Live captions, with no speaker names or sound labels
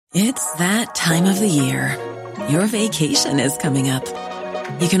It's that time of the year. Your vacation is coming up.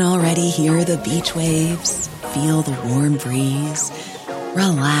 You can already hear the beach waves, feel the warm breeze,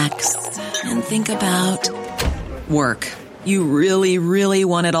 relax, and think about work. You really, really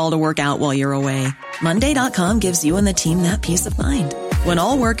want it all to work out while you're away. Monday.com gives you and the team that peace of mind. When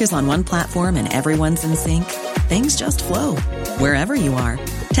all work is on one platform and everyone's in sync, things just flow. Wherever you are,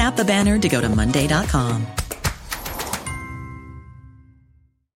 tap the banner to go to Monday.com.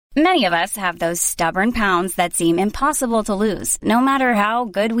 Many of us have those stubborn pounds that seem impossible to lose, no matter how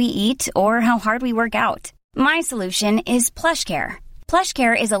good we eat or how hard we work out. My solution is PlushCare.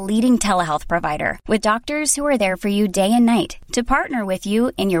 PlushCare is a leading telehealth provider with doctors who are there for you day and night to partner with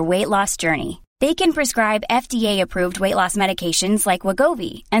you in your weight loss journey. They can prescribe FDA-approved weight loss medications like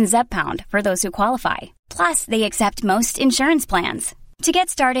Wegovy and Zepbound for those who qualify. Plus, they accept most insurance plans. To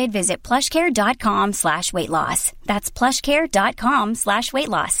get started, visit plushcare.com/weightloss. That's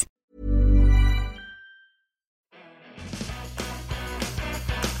plushcare.com/weightloss.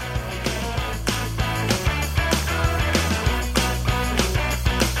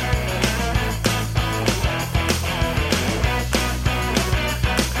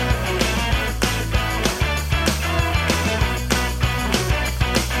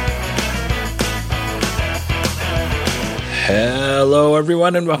 Hello,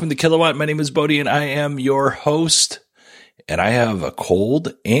 everyone, and welcome to Kilowatt. My name is Bodie, and I am your host. And I have a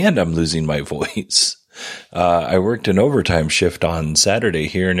cold, and I'm losing my voice. I worked an overtime shift on Saturday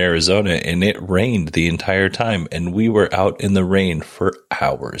here in Arizona, and it rained the entire time. And we were out in the rain for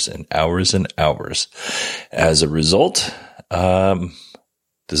hours and hours and hours. As a result,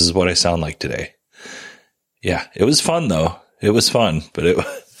 this is what I sound like today. Yeah, it was fun, though. It was fun, but it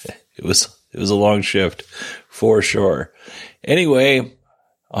was a long shift for sure. Anyway,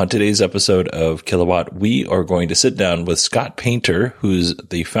 on today's episode of Kilowatt, we are going to sit down with Scott Painter, who's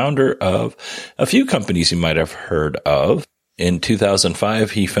the founder of a few companies you might have heard of. In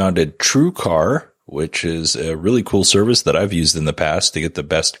 2005, he founded TrueCar, which is a really cool service that I've used in the past to get the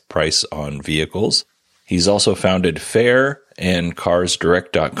best price on vehicles. He's also founded Fair and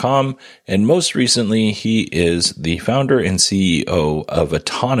CarsDirect.com, and most recently, he is the founder and CEO of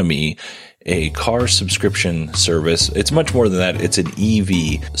Autonomy, a car subscription service. It's much more than that. It's an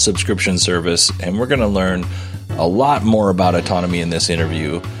EV subscription service, and we're going to learn a lot more about Autonomy in this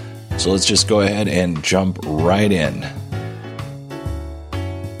interview. So let's just go ahead and jump right in.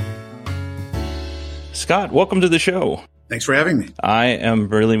 Scott, welcome to the show. Thanks for having me. I am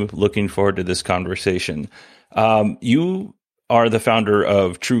really looking forward to this conversation. You are the founder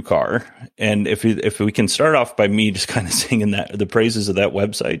of TrueCar, and if we can start off by me just kind of singing the praises of that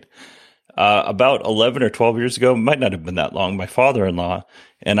website. About 11 or 12 years ago, might not have been that long, my father-in-law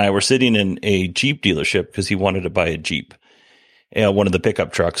and I were sitting in a Jeep dealership because he wanted to buy a Jeep, one of the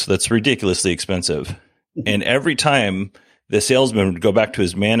pickup trucks that's ridiculously expensive. And every time the salesman would go back to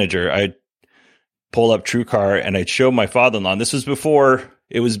his manager, I'd pull up TrueCar and I'd show my father-in-law. And this was before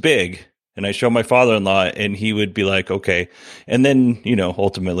it was big. And I show my father-in-law and he would be like, okay. And then,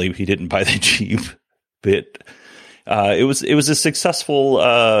 ultimately he didn't buy the Jeep, but it was a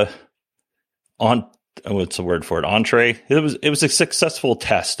successful what's the word for it? Entree. It was a successful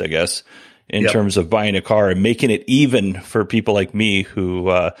test, I guess, in terms of buying a car and making it even for people like me who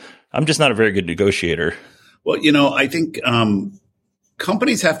I'm just not a very good negotiator. Well, I think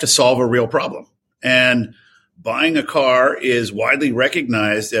companies have to solve a real problem, and buying a car is widely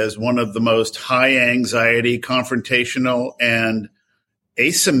recognized as one of the most high anxiety, confrontational, and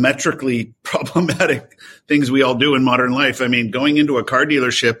asymmetrically problematic things we all do in modern life. I mean, going into a car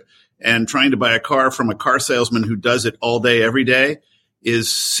dealership and trying to buy a car from a car salesman who does it all day, every day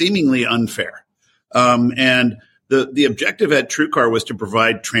is seemingly unfair. And the objective at TrueCar was to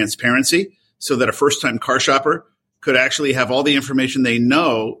provide transparency so that a first-time car shopper could actually have all the information they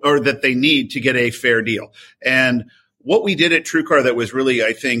know or that they need to get a fair deal. And what we did at TrueCar that was really,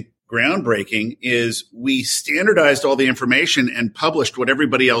 I think, groundbreaking is we standardized all the information and published what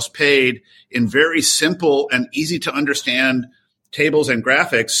everybody else paid in very simple and easy to understand tables and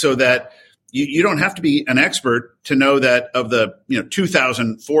graphics, so that you don't have to be an expert to know that of the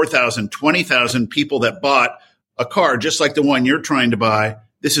 2,000, 4,000, 20,000 people that bought a car just like the one you're trying to buy,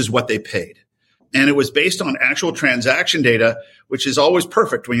 this is what they paid. And it was based on actual transaction data, which is always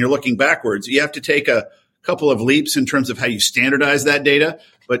perfect when you're looking backwards. You have to take a couple of leaps in terms of how you standardize that data,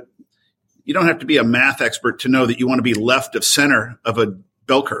 but you don't have to be a math expert to know that you want to be left of center of a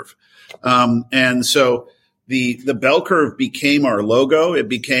bell curve. And so the bell curve became our logo. It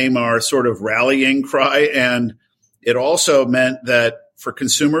became our sort of rallying cry. And it also meant that for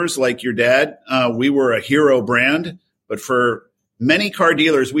consumers like your dad, we were a hero brand. But for many car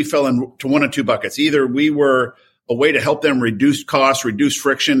dealers, we fell into one of two buckets. Either we were a way to help them reduce costs, reduce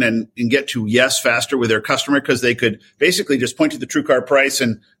friction, and get to yes faster with their customer, because they could basically just point to the TrueCar price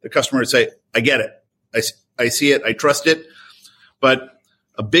and the customer would say, I get it. I see it. I trust it. But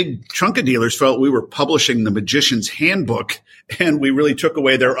a big chunk of dealers felt we were publishing the magician's handbook, and we really took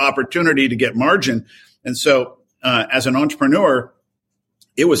away their opportunity to get margin. And so as an entrepreneur,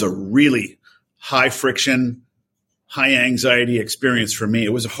 it was a really high friction, high anxiety experience for me.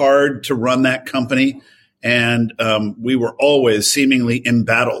 It was hard to run that company. And we were always seemingly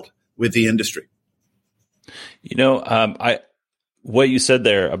embattled with the industry. What you said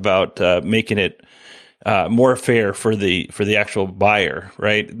there about making it more fair for the actual buyer,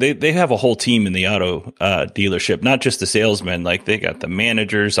 right? They have a whole team in the auto dealership, not just the salesmen. Like, they got the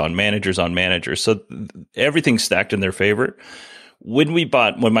managers on managers on managers, so everything's stacked in their favor. When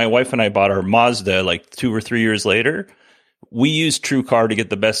my wife and I bought our Mazda, like 2 or 3 years later, we used TrueCar to get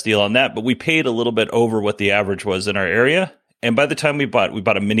the best deal on that, but we paid a little bit over what the average was in our area. And by the time we bought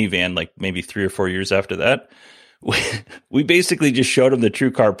a minivan, like maybe 3 or 4 years after that, we basically just showed them the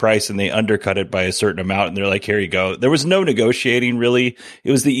TrueCar price and they undercut it by a certain amount. And they're like, here you go. There was no negotiating, really.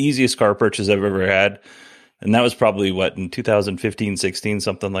 It was the easiest car purchase I've ever had. And that was probably in 2015, 16,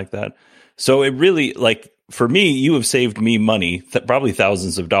 something like that. So it really, like, for me, you have saved me money, probably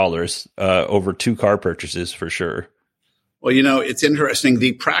thousands of dollars over 2 car purchases for sure. Well, it's interesting.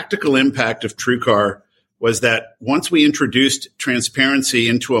 The practical impact of TrueCar was that once we introduced transparency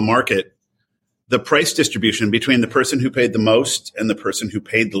into a market, the price distribution between the person who paid the most and the person who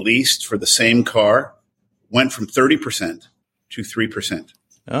paid the least for the same car went from 30% to 3%.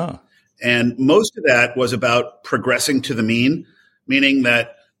 Oh. And most of that was about progressing to the mean, meaning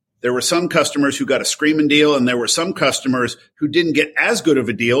that there were some customers who got a screaming deal, and there were some customers who didn't get as good of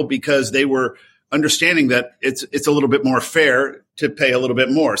a deal because they were understanding that it's a little bit more fair to pay a little bit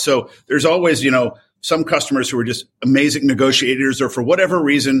more. So there's always, some customers who are just amazing negotiators, or for whatever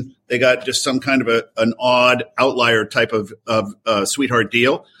reason, they got just some kind of an odd outlier type of sweetheart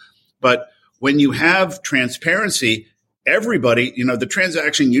deal. But when you have transparency, everybody, the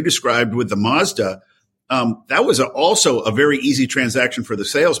transaction you described with the Mazda, that was also a very easy transaction for the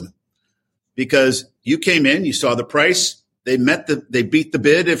salesman, because you came in, you saw the price, they beat the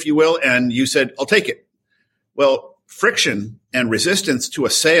bid, if you will, and you said, I'll take it. Well, friction and resistance to a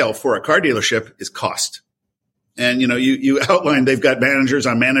sale for a car dealership is cost. And, you outlined they've got managers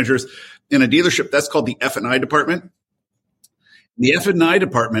on managers in a dealership. That's called the F&I department. The F&I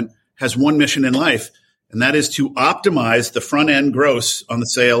department has one mission in life, and that is to optimize the front end gross on the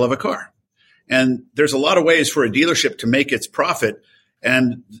sale of a car. And there's a lot of ways for a dealership to make its profit.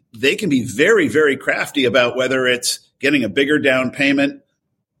 And they can be very, very crafty about whether it's getting a bigger down payment,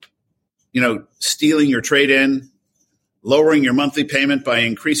 stealing your trade-in, lowering your monthly payment by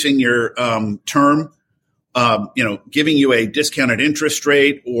increasing your term, giving you a discounted interest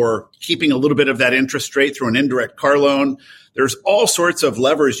rate, or keeping a little bit of that interest rate through an indirect car loan. There's all sorts of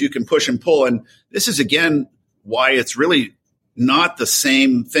levers you can push and pull. And this is, again, why it's really not the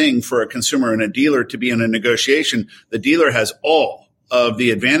same thing for a consumer and a dealer to be in a negotiation. The dealer has all of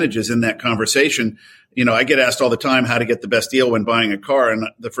the advantages in that conversation. I get asked all the time how to get the best deal when buying a car. And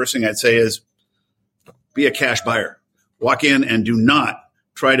the first thing I'd say is be a cash buyer. Walk in and do not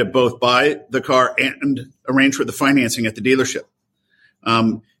try to both buy the car and arrange for the financing at the dealership.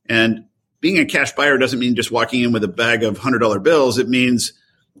 And being a cash buyer doesn't mean just walking in with a bag of $100 bills. It means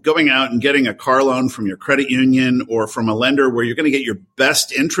going out and getting a car loan from your credit union or from a lender where you're going to get your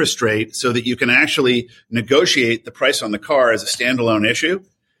best interest rate so that you can actually negotiate the price on the car as a standalone issue.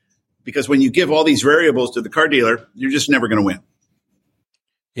 Because when you give all these variables to the car dealer, you're just never going to win.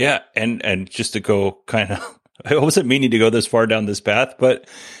 Yeah. And just to go I wasn't meaning to go this far down this path, but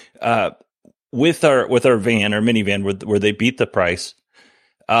with our van, our minivan, where they beat the price,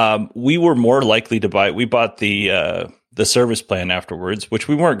 we were more likely to buy. We bought the service plan afterwards, which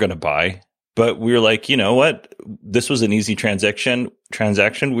we weren't going to buy, but we were like, you know what? This was an easy transaction.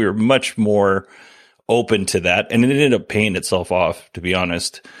 We were much more open to that, and it ended up paying itself off, to be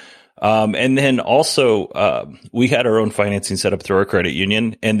honest. And then also, we had our own financing set up through our credit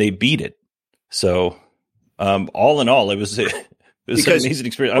union, and they beat it. So, all in all, it was an amazing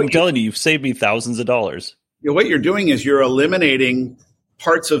experience. I'm telling you, you've saved me thousands of dollars. What you're doing is you're eliminating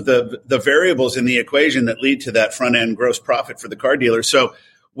parts of the variables in the equation that lead to that front end gross profit for the car dealer. So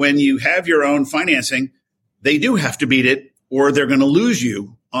when you have your own financing, they do have to beat it, or they're going to lose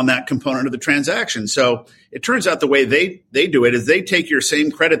you on that component of the transaction. So it turns out the way they do it is they take your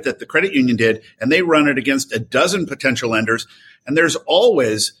same credit that the credit union did, and they run it against a dozen potential lenders. And there's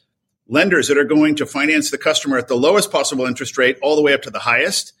always lenders that are going to finance the customer at the lowest possible interest rate all the way up to the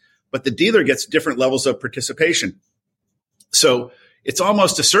highest, but the dealer gets different levels of participation. So it's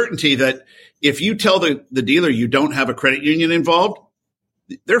almost a certainty that if you tell the dealer you don't have a credit union involved,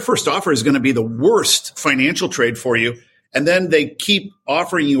 their first offer is going to be the worst financial trade for you. And then they keep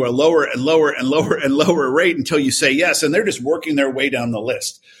offering you a lower and lower and lower and lower rate until you say yes. And they're just working their way down the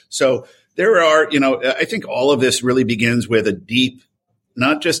list. So there are, I think all of this really begins with a deep,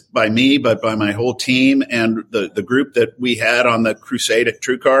 not just by me, but by my whole team and the group that we had on the crusade at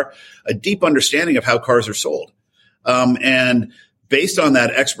TrueCar, a deep understanding of how cars are sold. And based on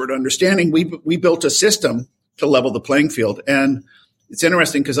that expert understanding, we built a system to level the playing field. And it's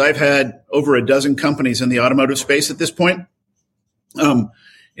interesting because I've had over a dozen companies in the automotive space at this point.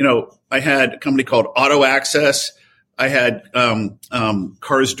 I had a company called Auto Access. I had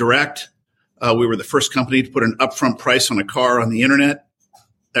Cars Direct. We were the first company to put an upfront price on a car on the internet.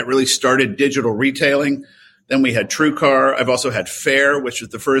 That really started digital retailing. Then we had TrueCar. I've also had Fair, which was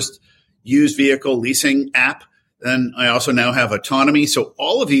the first used vehicle leasing app. And I also now have Autonomy. So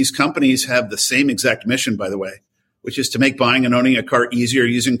all of these companies have the same exact mission, by the way, which is to make buying and owning a car easier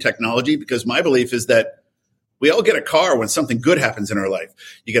using technology. Because my belief is that we all get a car when something good happens in our life.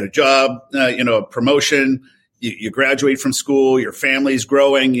 You get a job, a promotion, you graduate from school, your family's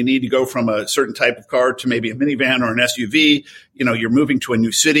growing, you need to go from a certain type of car to maybe a minivan or an SUV, you're moving to a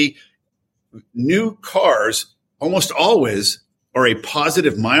new city. New cars almost always are a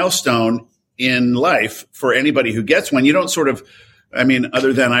positive milestone in life for anybody who gets one. You don't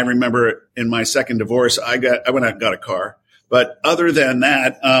other than I remember in my second divorce, I went out and got a car. But other than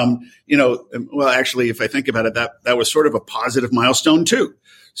that, actually, if I think about it, that was sort of a positive milestone too.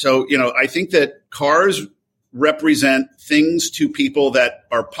 So, I think that cars represent things to people that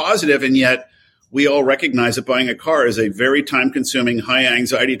are positive, and yet we all recognize that buying a car is a very time-consuming,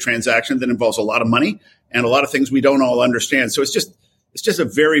 high-anxiety transaction that involves a lot of money and a lot of things we don't all understand. So it's just a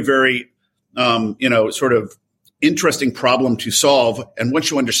very, very sort of interesting problem to solve. And once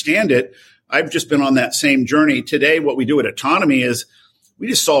you understand it, I've just been on that same journey. Today, what we do at Autonomy is we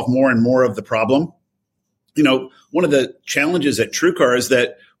just solve more and more of the problem. One of the challenges at TrueCar is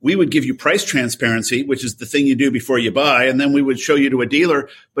that we would give you price transparency, which is the thing you do before you buy, and then we would show you to a dealer.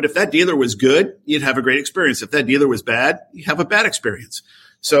 But if that dealer was good, you'd have a great experience. If that dealer was bad, you have a bad experience.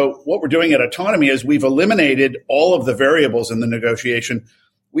 So what we're doing at Autonomy is we've eliminated all of the variables in the negotiation.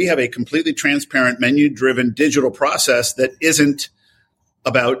 We have a completely transparent, menu-driven digital process that isn't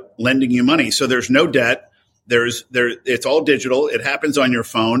about lending you money. So there's no debt. It's all digital. It happens on your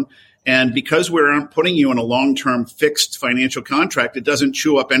phone. And because we're putting you in a long-term fixed financial contract, it doesn't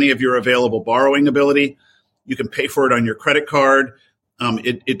chew up any of your available borrowing ability. You can pay for it on your credit card.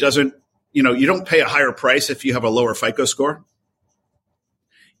 It doesn't, you don't pay a higher price if you have a lower FICO score.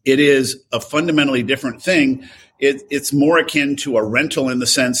 It is a fundamentally different thing. It's more akin to a rental in the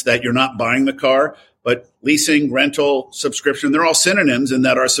sense that you're not buying the car, but leasing, rental, subscription, they're all synonyms in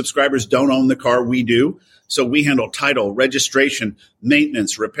that our subscribers don't own the car, we do. So we handle title, registration,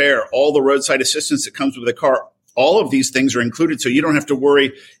 maintenance, repair, all the roadside assistance that comes with the car. All of these things are included. So you don't have to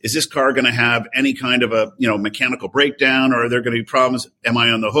worry, is this car going to have any kind of a, mechanical breakdown, or are there going to be problems? Am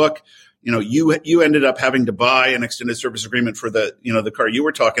I on the hook? You ended up having to buy an extended service agreement for the car you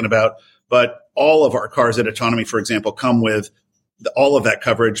were talking about. But all of our cars at Autonomy, for example, come with all of that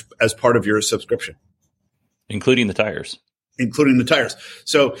coverage as part of your subscription. Including the tires.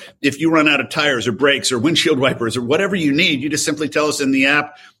 So if you run out of tires or brakes or windshield wipers or whatever you need, you just simply tell us in the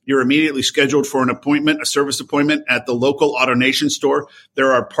app. You're immediately scheduled for an appointment, a service appointment at the local AutoNation store.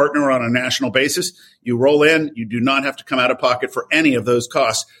 They're our partner on a national basis. You roll in. You do not have to come out of pocket for any of those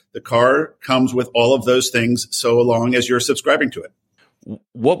costs. The car comes with all of those things so long as you're subscribing to it.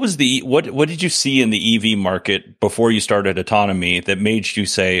 What did you see in the EV market before you started Autonomy that made you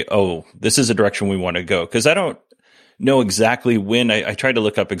say, oh, this is a direction we want to go? Because I don't know exactly when. I tried to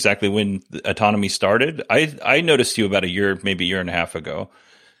look up exactly when Autonomy started. I noticed you about maybe a year and a half ago.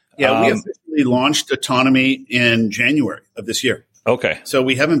 Yeah, we officially launched Autonomy in January of this year. Okay. So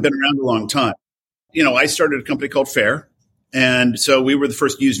we haven't been around a long time. I started a company called Fair. And so we were the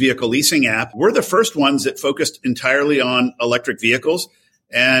first used vehicle leasing app. We're the first ones that focused entirely on electric vehicles.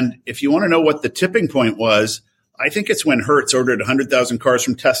 And if you want to know what the tipping point was, I think it's when Hertz ordered 100,000 cars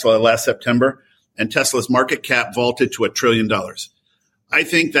from Tesla last September, and Tesla's market cap vaulted to $1 trillion. I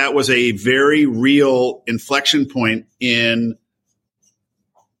think that was a very real inflection point in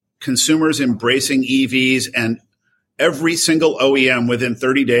consumers embracing EVs, and every single OEM within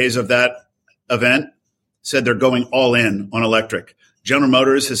 30 days of that event said they're going all in on electric. General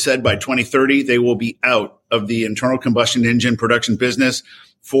Motors has said by 2030, they will be out of the internal combustion engine production business.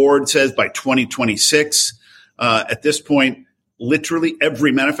 Ford says by 2026. At this point, literally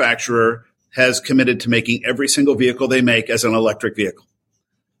every manufacturer has committed to making every single vehicle they make as an electric vehicle.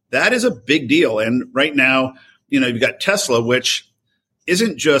 That is a big deal. And right now, you've got Tesla, which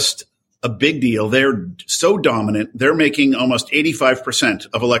isn't just a big deal. They're so dominant. They're making almost 85%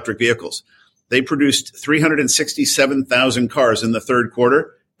 of electric vehicles. They produced 367,000 cars in the third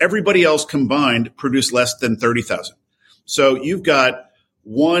quarter. Everybody else combined produced less than 30,000. So you've got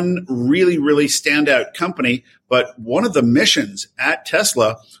one really, really standout company, but one of the missions at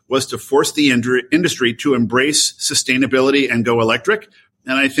Tesla was to force the industry to embrace sustainability and go electric.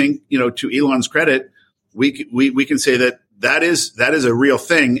 And I think, to Elon's credit, we can say that is a real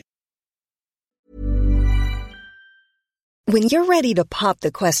thing. When you're ready to pop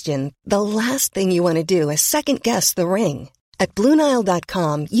the question, the last thing you want to do is second guess the ring. At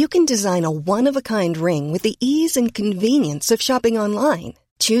BlueNile.com, you can design a one-of-a-kind ring with the ease and convenience of shopping online.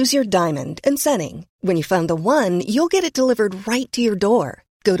 Choose your diamond and setting. When you find the one, you'll get it delivered right to your door.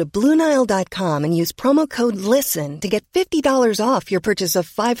 Go to BlueNile.com and use promo code LISTEN to get $50 off your purchase of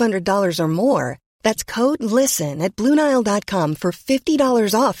 $500 or more. That's code LISTEN at BlueNile.com for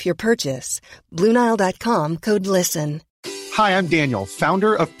 $50 off your purchase. BlueNile.com, code LISTEN. Hi, I'm Daniel,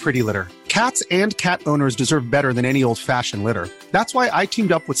 founder of Pretty Litter. Cats and cat owners deserve better than any old-fashioned litter. That's why I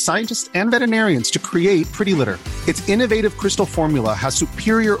teamed up with scientists and veterinarians to create Pretty Litter. Its innovative crystal formula has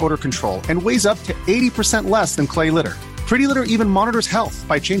superior odor control and weighs up to 80% less than clay litter. Pretty Litter even monitors health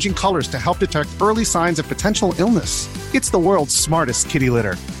by changing colors to help detect early signs of potential illness. It's the world's smartest kitty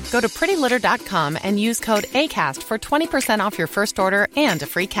litter. Go to prettylitter.com and use code ACAST for 20% off your first order and a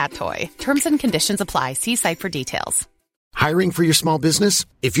free cat toy. Terms and conditions apply. See site for details. Hiring for your small business?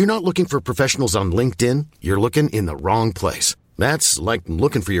 If you're not looking for professionals on LinkedIn, you're looking in the wrong place. That's like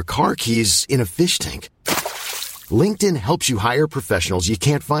looking for your car keys in a fish tank. LinkedIn helps you hire professionals you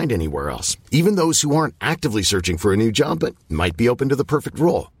can't find anywhere else, even those who aren't actively searching for a new job but might be open to the perfect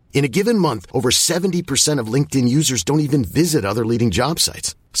role. In a given month, over 70% of LinkedIn users don't even visit other leading job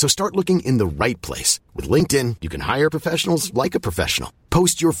sites. So start looking in the right place. With LinkedIn, you can hire professionals like a professional.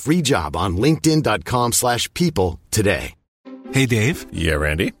 Post your free job on linkedin.com/people today. Hey, Dave. Yeah,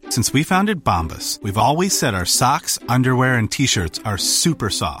 Randy. Since we founded Bombas, we've always said our socks, underwear, and T-shirts are super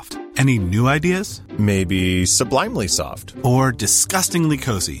soft. Any new ideas? Maybe sublimely soft. Or disgustingly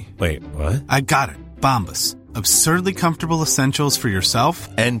cozy. Wait, what? I got it. Bombas. Absurdly comfortable essentials for yourself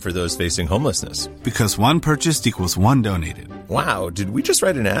and for those facing homelessness. Because one purchased equals one donated. Wow, did we just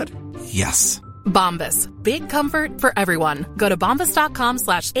write an ad? Yes. Bombas. Big comfort for everyone. Go to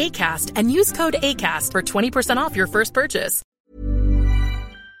bombas.com/ACAST and use code ACAST for 20% off your first purchase.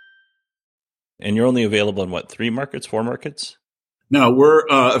 And you're only available in what, 4 markets? No, we're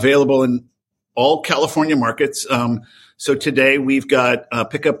available in all California markets. So today we've got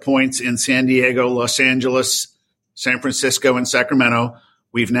pickup points in San Diego, Los Angeles, San Francisco, and Sacramento.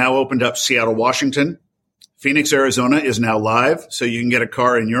 We've now opened up Seattle, Washington. Phoenix, Arizona is now live, so you can get a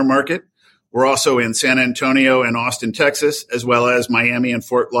car in your market. We're also in San Antonio and Austin, Texas, as well as Miami and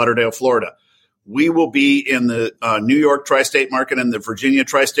Fort Lauderdale, Florida. We will be in the New York tri-state market and the Virginia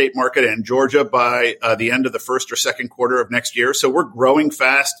tri-state market and Georgia by the end of the first or second quarter of next year. So we're growing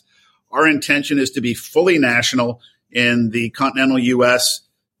fast. Our intention is to be fully national in the continental U.S.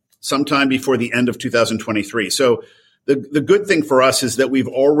 sometime before the end of 2023. So the good thing for us is that we've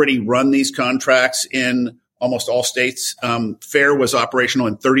already run these contracts in almost all states. FAIR was operational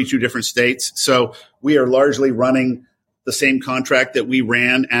in 32 different states. So we are largely running the same contract that we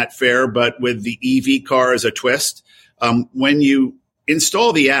ran at FAIR, but with the EV car as a twist. When you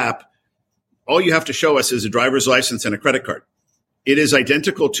install the app, all you have to show us is a driver's license and a credit card. It is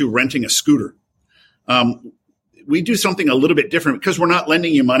identical to renting a scooter. We do something a little bit different because we're not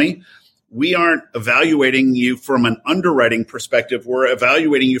lending you money. We aren't evaluating you from an underwriting perspective. We're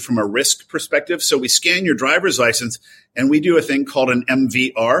evaluating you from a risk perspective. So we scan your driver's license and we do a thing called an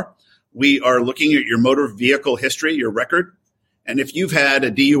MVR. We are looking at your motor vehicle history, your record. And if you've had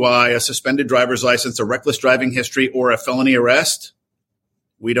a DUI, a suspended driver's license, a reckless driving history, or a felony arrest,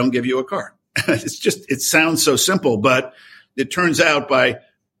 we don't give you a car. It sounds so simple, but it turns out by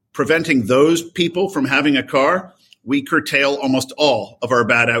preventing those people from having a car, we curtail almost all of our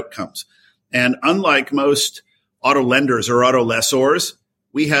bad outcomes. And unlike most auto lenders or auto lessors,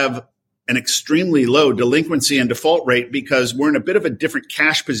 we have an extremely low delinquency and default rate because we're in a bit of a different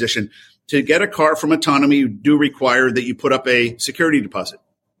cash position. To get a car from Autonomy, you do require that you put up a security deposit.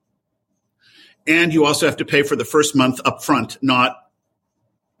 And you also have to pay for the first month up front, not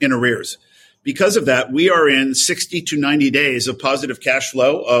in arrears. because of that, we are in 60 to 90 days of positive cash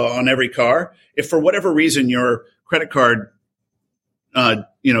flow on every car. If for whatever reason your credit card,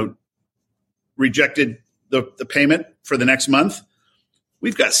 rejected the payment for the next month,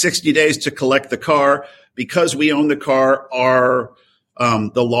 we've got 60 days to collect the car. Because we own the car,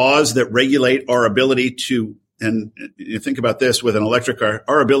 the laws that regulate our ability to, and you think about this with an electric car,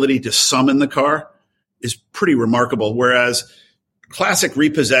 our ability to summon the car is pretty remarkable. Whereas classic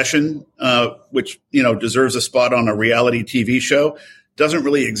repossession, which, deserves a spot on a reality TV show, doesn't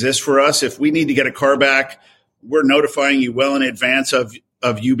really exist for us. If we need to get a car back, we're notifying you well in advance of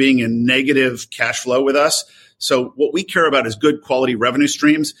you being in negative cash flow with us. So what we care about is good quality revenue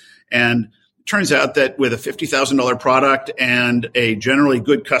streams. And it turns out that with a $50,000 product and a generally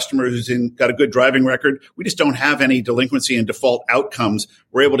good customer who's got a good driving record, we just don't have any delinquency and default outcomes.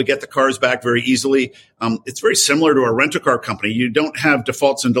 We're able to get the cars back very easily. It's very similar to a rental car company. You don't have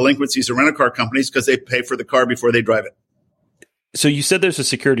defaults and delinquencies of rental car companies because they pay for the car before they drive it. So you said there's a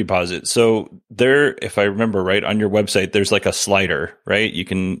security deposit. So there, if I remember right, on your website, there's like a slider, right? You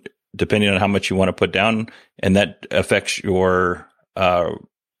can, depending on how much you want to put down, and that affects your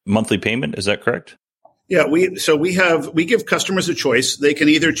monthly payment. Is that correct? Yeah, we give customers a choice. They can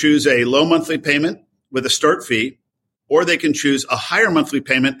either choose a low monthly payment with a start fee, or they can choose a higher monthly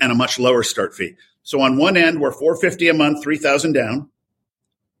payment and a much lower start fee. So on one end, we're $450 a month, $3,000 down,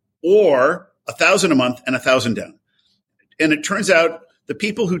 or $1,000 a month and $1,000 down. And it turns out the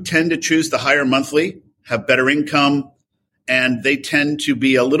people who tend to choose the higher monthly have better income, and they tend to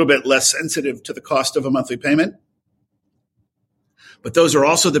be a little bit less sensitive to the cost of a monthly payment. But those are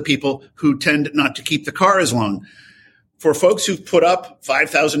also the people who tend not to keep the car as long. For folks who've put up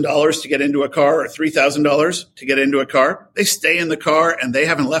 $5,000 to get into a car or $3,000 to get into a car, they stay in the car and they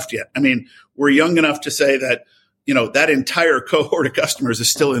haven't left yet. I mean, we're young enough to say that, that entire cohort of customers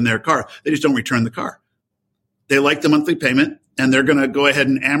is still in their car. They just don't return the car. They like the monthly payment, and they're going to go ahead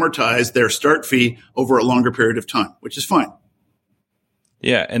and amortize their start fee over a longer period of time, which is fine.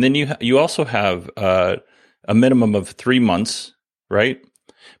 Yeah, and then you also have a minimum of 3 months, right?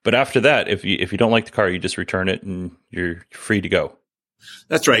 But after that, if you don't like the car, you just return it and you're free to go.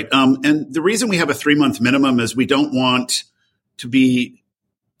 That's right. And the reason we have a 3-month minimum is we don't want to be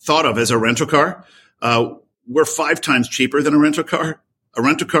thought of as a rental car. We're 5 times cheaper than a rental car. A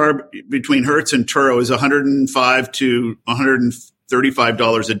rental car between Hertz and Turo is $105 to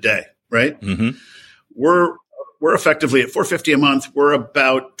 $135 a day, right? Mm-hmm. We're effectively at $450 a month. We're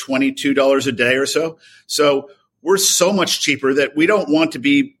about $22 a day or so. So we're so much cheaper that we don't want to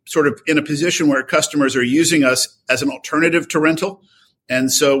be sort of in a position where customers are using us as an alternative to rental. And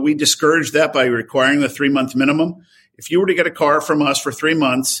so we discourage that by requiring the 3-month minimum. If you were to get a car from us for 3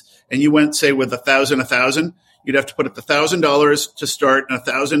 months and you went, say, with $1,000, you'd have to put up the $1,000 to start and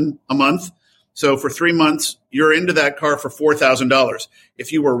 $1,000 a month. So for 3 months, you're into that car for $4,000.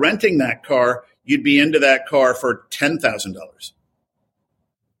 If you were renting that car, you'd be into that car for $10,000.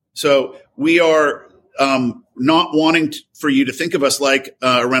 So we are not wanting for you to think of us like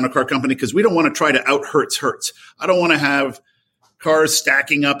a rental car company, because we don't want to try to out Hertz. I don't want to have cars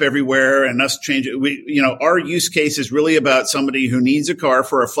stacking up everywhere and us change it. Our use case is really about somebody who needs a car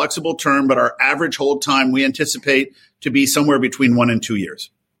for a flexible term, but our average hold time we anticipate to be somewhere between 1 and 2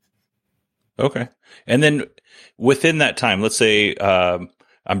 years. Okay. And then within that time, let's say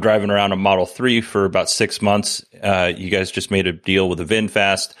I'm driving around a Model 3 for about 6 months. You guys just made a deal with a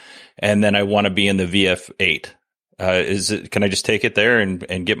VinFast, and then I want to be in the VF8. Can I just take it there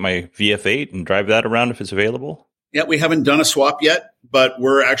and get my VF8 and drive that around if it's available? Yeah, we haven't done a swap yet, but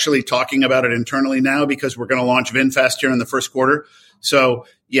we're actually talking about it internally now because we're going to launch VinFast here in the first quarter. So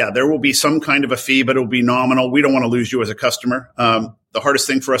yeah, there will be some kind of a fee, but it will be nominal. We don't want to lose you as a customer. The hardest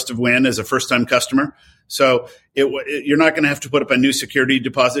thing for us to win is a first-time customer. So you're not going to have to put up a new security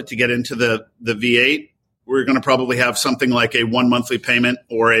deposit to get into the V8. We're going to probably have something like a 1 monthly payment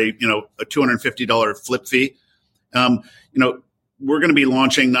or a $250 flip fee. We're going to be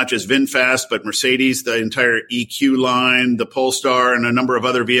launching not just VinFast, but Mercedes, the entire EQ line, the Polestar, and a number of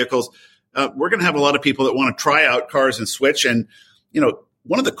other vehicles. We're going to have a lot of people that want to try out cars and switch. And,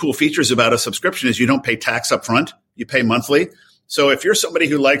 one of the cool features about a subscription is you don't pay tax up front. You pay monthly. So if you're somebody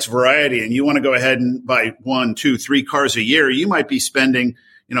who likes variety and you want to go ahead and buy 1, 2, 3 cars a year, you might be spending,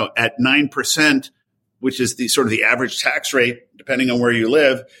 at 9%, which is the sort of the average tax rate, depending on where you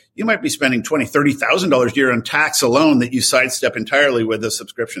live, you might be spending $20,000, $30,000 a year on tax alone that you sidestep entirely with a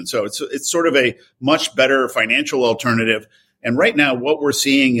subscription. So it's sort of a much better financial alternative. And right now, what we're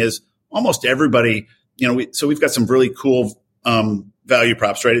seeing is almost everybody, so we've got some really cool value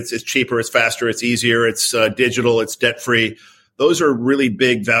props, right? It's cheaper, it's faster, it's easier, it's digital, it's debt free. those are really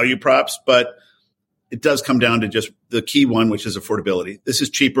big value props, but it does come down to just the key one, which is affordability. This is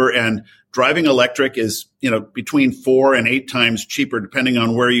cheaper, and driving electric is, between 4 and 8 times cheaper, depending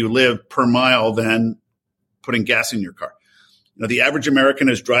on where you live, per mile than putting gas in your car. The average American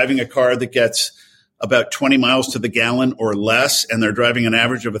is driving a car that gets about 20 miles to the gallon or less, and they're driving an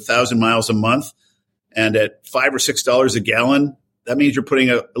average of 1,000 miles a month. And at $5 or $6 a gallon, that means you're putting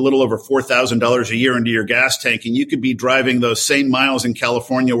a little over $4,000 a year into your gas tank. And you could be driving those same miles in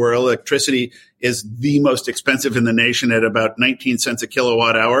California, where electricity is the most expensive in the nation at about 19 cents a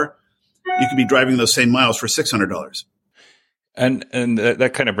kilowatt hour. You could be driving those same miles for $600. And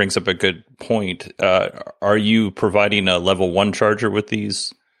that kind of brings up a good point. Are you providing a level 1 charger with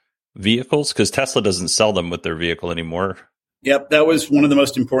these vehicles? Because Tesla doesn't sell them with their vehicle anymore. Yep, that was one of the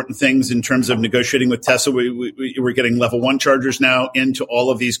most important things in terms of negotiating with Tesla. We're getting level 1 chargers now into all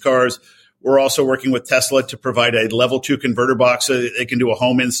of these cars. We're also working with Tesla to provide a level 2 converter box so that they can do a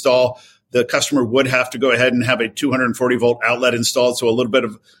home install. The customer would have to go ahead and have a 240 volt outlet installed, so a little bit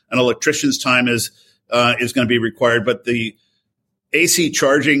of an electrician's time is going to be required. But the AC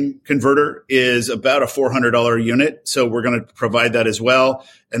charging converter is about a $400 unit, so we're going to provide that as well.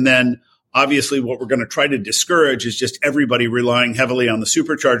 And then obviously what we're going to try to discourage is just everybody relying heavily on the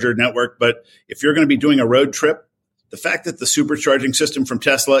supercharger network. But if you're going to be doing a road trip, the fact that the supercharging system from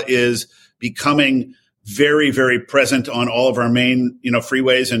Tesla is becoming very, very present on all of our main,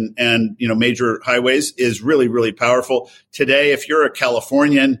 freeways and major highways is really, really powerful. Today, if you're a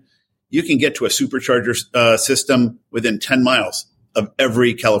Californian, you can get to a supercharger system within 10 miles of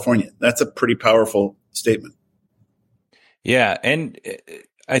every Californian. That's a pretty powerful statement. Yeah. And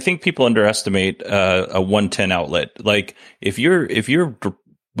I think people underestimate a 110 outlet. Like if you're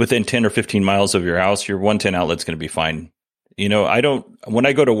within 10 or 15 miles of your house, your 110 outlet's going to be fine. When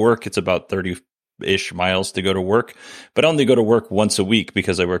I go to work, it's about 30-ish miles to go to work, but I only go to work once a week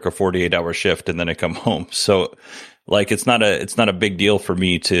because I work a 48-hour shift and then I come home. So like, it's not a big deal for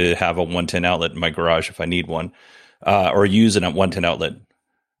me to have a 110 outlet in my garage if I need one, or use an 110 outlet.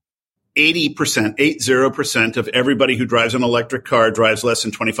 80% of everybody who drives an electric car drives less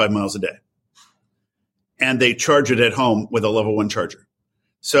than 25 miles a day. And they charge it at home with a level 1 charger.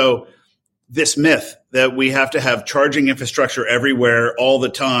 So this myth that we have to have charging infrastructure everywhere all the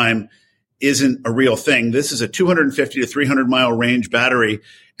time isn't a real thing. This is a 250 to 300 mile range battery.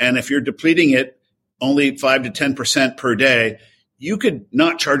 And if you're depleting it only 5 to 10% per day, you could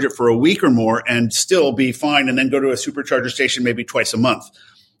not charge it for a week or more and still be fine, and then go to a supercharger station maybe twice a month.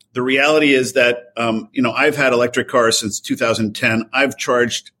 The reality is that, I've had electric cars since 2010. I've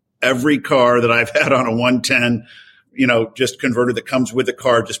charged every car that I've had on a 110, just converter that comes with the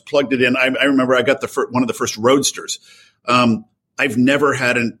car, just plugged it in. I remember I got one of the first Roadsters. I've never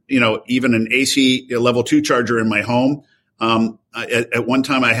had even an AC level 2 charger in my home. At one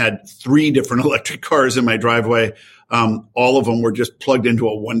time I had 3 different electric cars in my driveway. All of them were just plugged into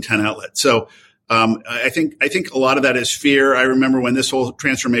a 110 outlet. So, I think a lot of that is fear. I remember when this whole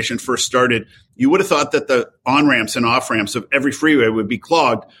transformation first started, you would have thought that the on-ramps and off-ramps of every freeway would be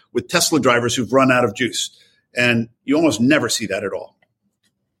clogged with Tesla drivers who've run out of juice. And you almost never see that at all.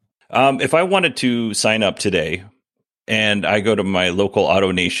 If I wanted to sign up today and I go to my local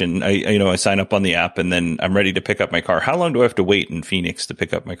AutoNation, I sign up on the app and then I'm ready to pick up my car. How long do I have to wait in Phoenix to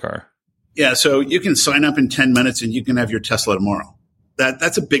pick up my car? Yeah, so you can sign up in 10 minutes and you can have your Tesla tomorrow.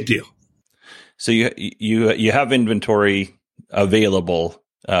 That's a big deal. So you have inventory available.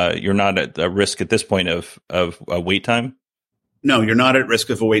 You're not at a risk at this point of a wait time? No, you're not at risk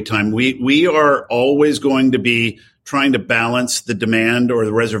of a wait time. We are always going to be trying to balance the demand or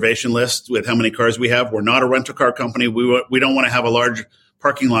the reservation list with how many cars we have. We're not a rental car company. We don't want to have a large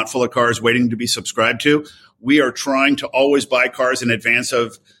parking lot full of cars waiting to be subscribed to. We are trying to always buy cars in advance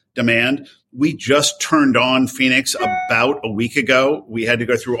of demand. We just turned on Phoenix about a week ago. We had to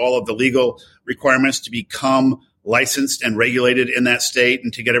go through all of the legal requirements to become licensed and regulated in that state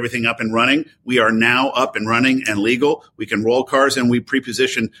and to get everything up and running. We are now up and running and legal. We can roll cars, and we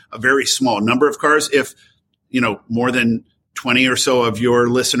pre-position a very small number of cars. If, more than 20 or so of your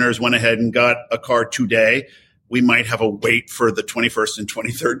listeners went ahead and got a car today, we might have a wait for the 21st and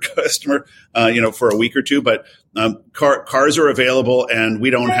 23rd customer, for a week or two. But cars are available, and we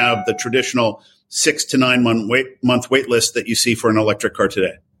don't have the traditional 6 to 9 month wait list that you see for an electric car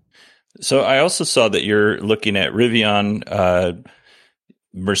today. So I also saw that you're looking at Rivian,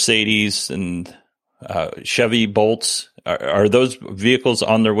 Mercedes, and Chevy Bolts. Are those vehicles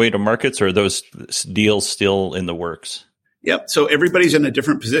on their way to markets, or are those deals still in the works? Yep. So everybody's in a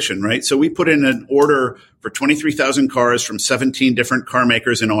different position, right? So we put in an order for 23,000 cars from 17 different car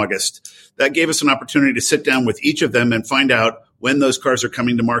makers in August. That gave us an opportunity to sit down with each of them and find out when those cars are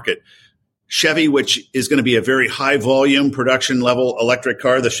coming to market. Chevy, which is going to be a very high volume production level electric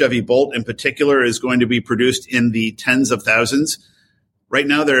car, the Chevy Bolt in particular, is going to be produced in the tens of thousands. Right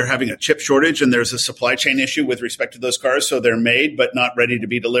now, they're having a chip shortage and there's a supply chain issue with respect to those cars. So they're made, but not ready to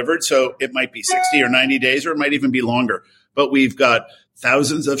be delivered. So it might be 60 or 90 days, or it might even be longer. But we've got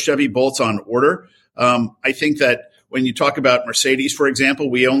thousands of Chevy Bolts on order. I think that when you talk about Mercedes, for example,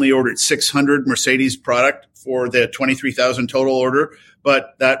 we only ordered 600 Mercedes product for the 23,000 total order,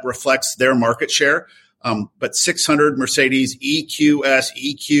 but that reflects their market share. But 600 Mercedes EQS,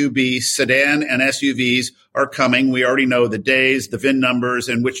 EQB, sedan, and SUVs are coming. We already know the days, the VIN numbers,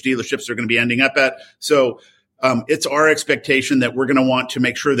 and which dealerships they're going to be ending up at. So it's our expectation that we're going to want to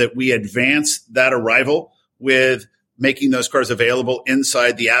make sure that we advance that arrival with making those cars available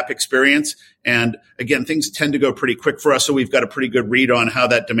inside the app experience. And again, things tend to go pretty quick for us, so we've got a pretty good read on how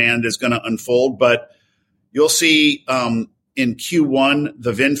that demand is going to unfold. But you'll see in Q1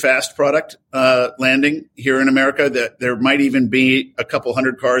 the VinFast product landing here in America. That there might even be a couple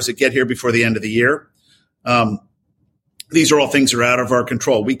hundred cars that get here before the end of the year. These are all things that are out of our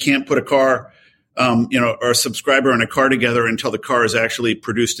control. We can't put a car, or a subscriber and a car together until the car is actually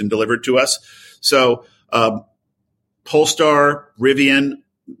produced and delivered to us. So Polestar, Rivian,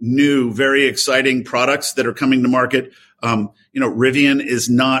 new, very exciting products that are coming to market. Rivian is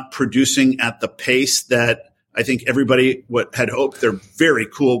not producing at the pace that I think everybody had hoped. They're very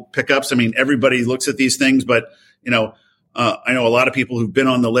cool pickups. I mean, everybody looks at these things, but, I know a lot of people who've been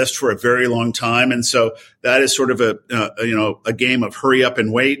on the list for a very long time. And so that is sort of a game of hurry up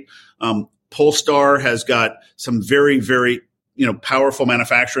and wait. Polestar has got some very, very, powerful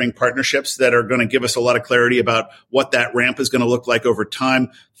manufacturing partnerships that are going to give us a lot of clarity about what that ramp is going to look like over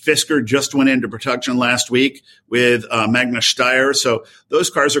time. Fisker just went into production last week with Magna Steyr. So those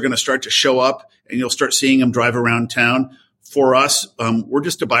cars are going to start to show up and you'll start seeing them drive around town. For us, we're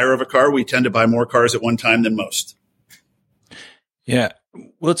just a buyer of a car. We tend to buy more cars at one time than most. Yeah.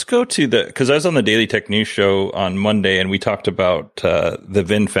 Let's go to because I was on the Daily Tech News show on Monday and we talked about the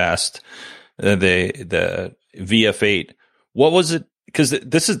VinFast, the VF8. What was it? Because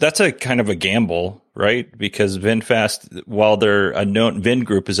that's a kind of a gamble, right? Because VinFast, while they're a known, Vin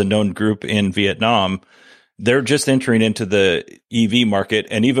Group is a known group in Vietnam, they're just entering into the EV market,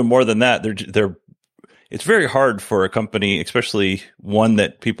 and even more than that, they're. It's very hard for a company, especially one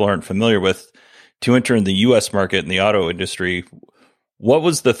that people aren't familiar with, to enter in the U.S. market in the auto industry. What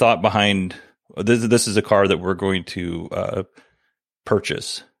was the thought behind this? Is a car that we're going to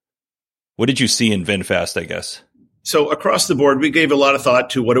purchase. What did you see in VinFast, I guess? So across the board, we gave a lot of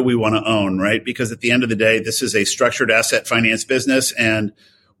thought to what do we want to own, right? Because at the end of the day, this is a structured asset finance business, and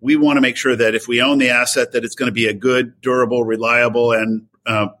we want to make sure that if we own the asset, that it's going to be a good, durable, reliable, and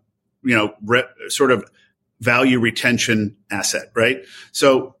sort of value retention asset, right?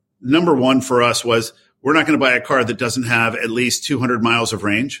 So number one for us was we're not going to buy a car that doesn't have at least 200 miles of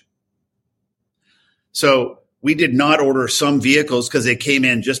range. So we did not order some vehicles because they came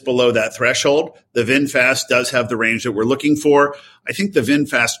in just below that threshold. The VinFast does have the range that we're looking for. I think the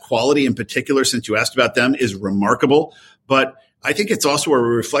VinFast quality in particular, since you asked about them, is remarkable. But I think it's also a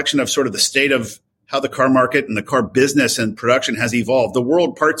reflection of sort of the state of how the car market and the car business and production has evolved. The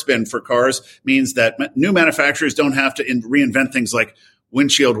world parts bin for cars means that new manufacturers don't have to reinvent things like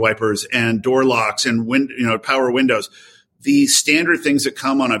windshield wipers and door locks and power windows. The standard things that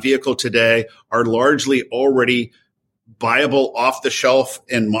come on a vehicle today are largely already buyable off the shelf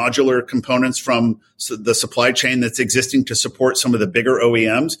and modular components from the supply chain that's existing to support some of the bigger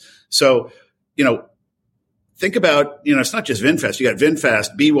OEMs. So, think about, it's not just VinFast. You got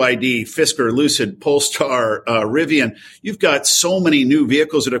VinFast, BYD, Fisker, Lucid, Polestar, Rivian. You've got so many new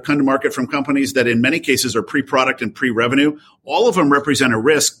vehicles that have come to market from companies that in many cases are pre-product and pre-revenue. All of them represent a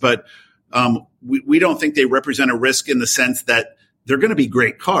risk, but we don't think they represent a risk in the sense that they're going to be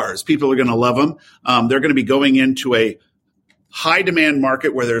great cars. People are going to love them. They're going to be going into a high demand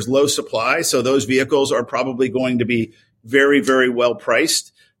market where there's low supply. So those vehicles are probably going to be very, very well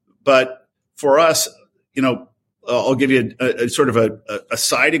priced. But for us, I'll give you a sort of a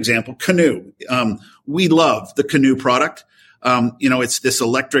side example. Canoo. We love the Canoo product. It's this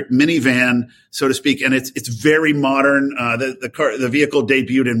electric minivan, so to speak, and it's very modern. The vehicle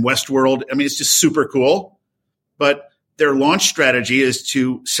debuted in Westworld. I mean, it's just super cool. But their launch strategy is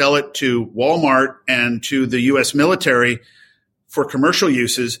to sell it to Walmart and to the U.S. military for commercial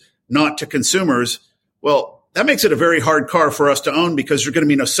uses, not to consumers. Well, that makes it a very hard car for us to own because there's going to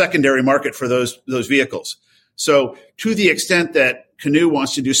be no secondary market for those vehicles. So to the extent that Canoo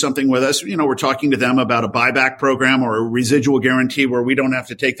wants to do something with us, we're talking to them about a buyback program or a residual guarantee where we don't have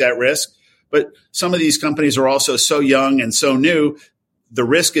to take that risk. But some of these companies are also so young and so new, the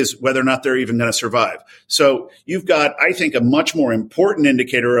risk is whether or not they're even going to survive. So you've got, I think, a much more important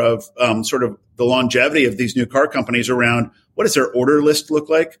indicator of sort of the longevity of these new car companies around what does their order list look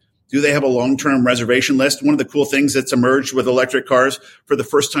like? Do they have a long-term reservation list? One of the cool things that's emerged with electric cars for the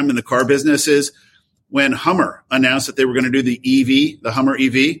first time in the car business is when Hummer announced that they were going to do the EV, the Hummer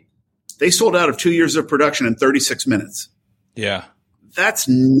EV, they sold out of 2 years of production in 36 minutes. Yeah. That's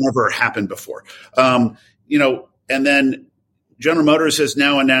never happened before. And then General Motors has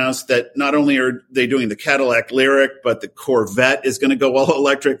now announced that not only are they doing the Cadillac Lyriq, but the Corvette is going to go all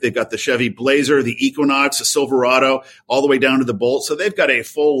electric. They've got the Chevy Blazer, the Equinox, the Silverado, all the way down to the Bolt. So they've got a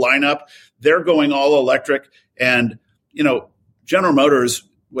full lineup. They're going all electric. And, General Motors,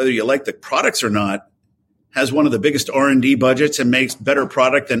 whether you like the products or not, has one of the biggest R&D budgets and makes better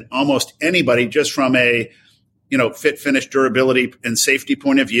product than almost anybody just from a, fit, finish, durability, and safety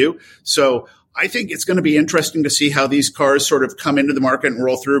point of view. So I think it's going to be interesting to see how these cars sort of come into the market and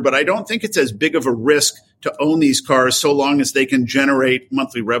roll through, but I don't think it's as big of a risk to own these cars so long as they can generate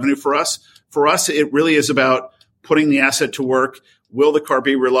monthly revenue for us. For us, it really is about putting the asset to work. Will the car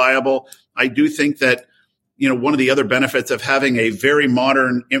be reliable? I do think that, one of the other benefits of having a very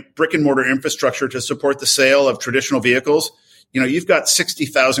modern brick and mortar infrastructure to support the sale of traditional vehicles, you've got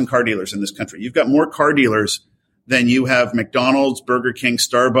 60,000 car dealers in this country. You've got more car dealers than you have McDonald's, Burger King,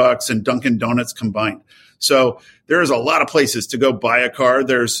 Starbucks, and Dunkin' Donuts combined. So there's a lot of places to go buy a car.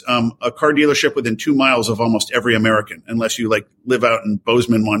 There's a car dealership within 2 miles of almost every American, unless you live out in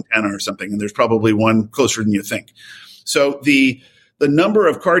Bozeman, Montana or something. And there's probably one closer than you think. So the number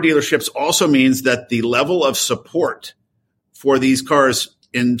of car dealerships also means that the level of support for these cars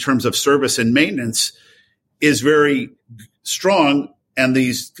in terms of service and maintenance is very strong. And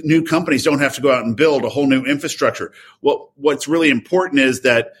these new companies don't have to go out and build a whole new infrastructure. What's really important is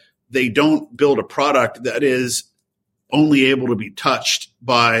that they don't build a product that is only able to be touched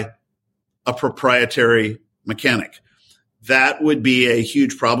by a proprietary mechanic. That would be a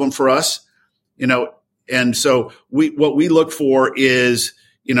huge problem for us, And so what we look for is,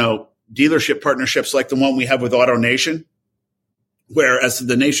 dealership partnerships like the one we have with AutoNation, where as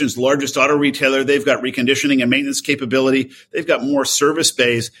the nation's largest auto retailer, they've got reconditioning and maintenance capability. They've got more service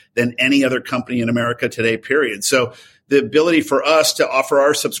bays than any other company in America today, period. So the ability for us to offer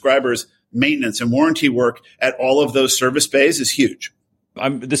our subscribers maintenance and warranty work at all of those service bays is huge.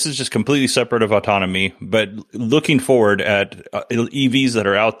 This is just completely separate of autonomy, but looking forward at EVs that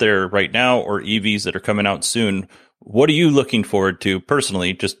are out there right now or EVs that are coming out soon, what are you looking forward to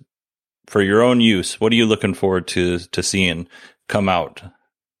personally, just for your own use? What are you looking forward to seeing come out?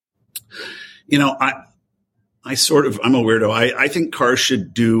 I'm a weirdo. I think cars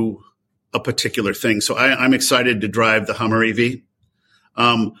should do a particular thing. So I'm excited to drive the Hummer EV.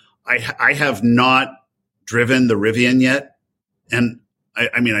 I have not driven the Rivian yet. And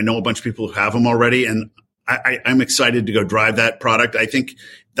I know a bunch of people who have them already, and I'm excited to go drive that product. I think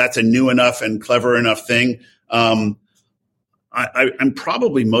that's a new enough and clever enough thing. I'm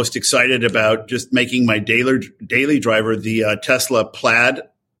probably most excited about just making my daily driver the Tesla Plaid.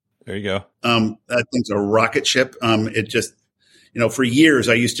 There you go. That thing's a rocket ship. It just, for years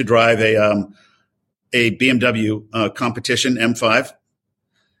I used to drive a BMW competition M5,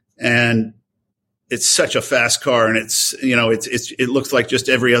 and it's such a fast car, and it looks like just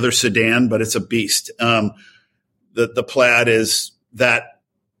every other sedan, but it's a beast. The Plaid is that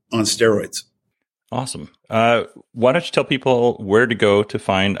on steroids. Awesome. Why don't you tell people where to go to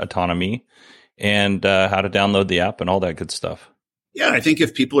find Autonomy and how to download the app and all that good stuff? Yeah, I think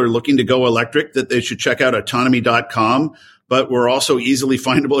if people are looking to go electric, that they should check out autonomy.com. But we're also easily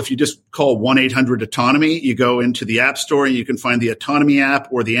findable. If you just call 1-800-AUTONOMY, you go into the App Store and you can find the Autonomy app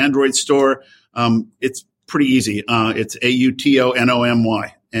or the Android store. It's pretty easy. It's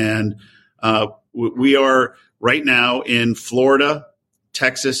AUTONOMY. And we are right now in Florida,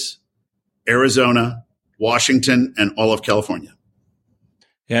 Texas, Arizona, Washington, and all of California.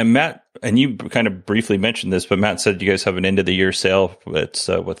 Yeah, Matt, and you kind of briefly mentioned this, but Matt said you guys have an end of the year sale. It's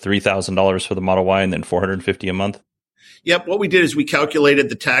 $3,000 for the Model Y and then $450 a month. Yep. What we did is we calculated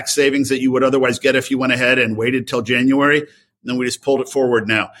the tax savings that you would otherwise get if you went ahead and waited till January. And then we just pulled it forward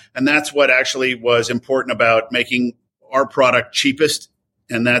now. And that's what actually was important about making our product cheapest.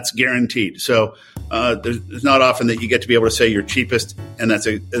 And that's guaranteed. So there's not often that you get to be able to say you're cheapest. And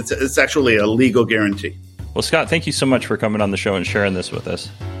it's actually a legal guarantee. Well, Scott, thank you so much for coming on the show and sharing this with us.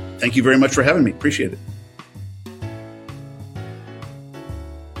 Thank you very much for having me. Appreciate it.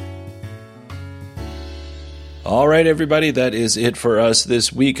 All right, everybody, that is it for us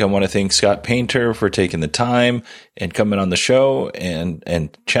this week. I want to thank Scott Painter for taking the time and coming on the show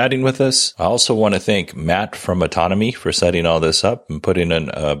and chatting with us. I also want to thank Matt from Autonomy for setting all this up and putting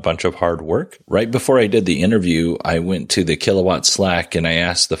in a bunch of hard work. Right before I did the interview, I went to the Kilowatt Slack and I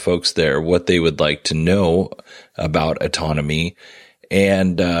asked the folks there what they would like to know about Autonomy.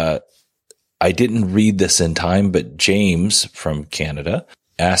 And I didn't read this in time, but James from Canada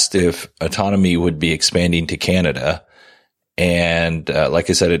asked if Autonomy would be expanding to Canada. And like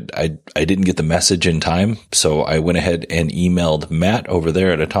I said, I didn't get the message in time. So I went ahead and emailed Matt over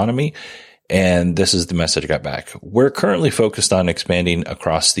there at Autonomy. And this is the message I got back. We're currently focused on expanding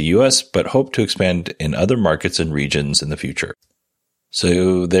across the U.S., but hope to expand in other markets and regions in the future.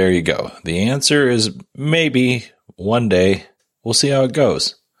 So there you go. The answer is maybe one day. We'll see how it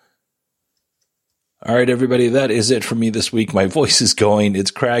goes. All right, everybody, that is it for me this week. My voice is going.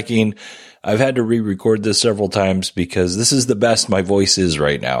 It's cracking. I've had to re-record this several times because this is the best my voice is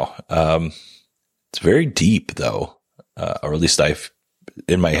right now. It's very deep, though, or at least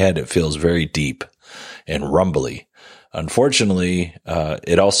in my head, it feels very deep and rumbly. Unfortunately,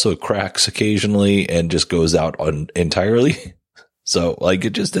 it also cracks occasionally and just goes out entirely. So like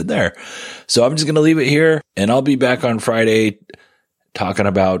it just did there. So I'm just going to leave it here, and I'll be back on Friday talking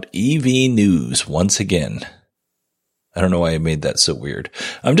about EV news once again. I don't know why I made that so weird.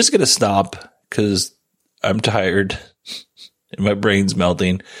 I'm just going to stop because I'm tired and my brain's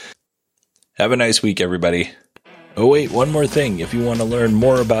melting. Have a nice week, everybody. Oh, wait, one more thing. If you want to learn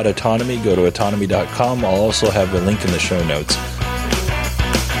more about Autonomy, go to autonomy.com. I'll also have a link in the show notes.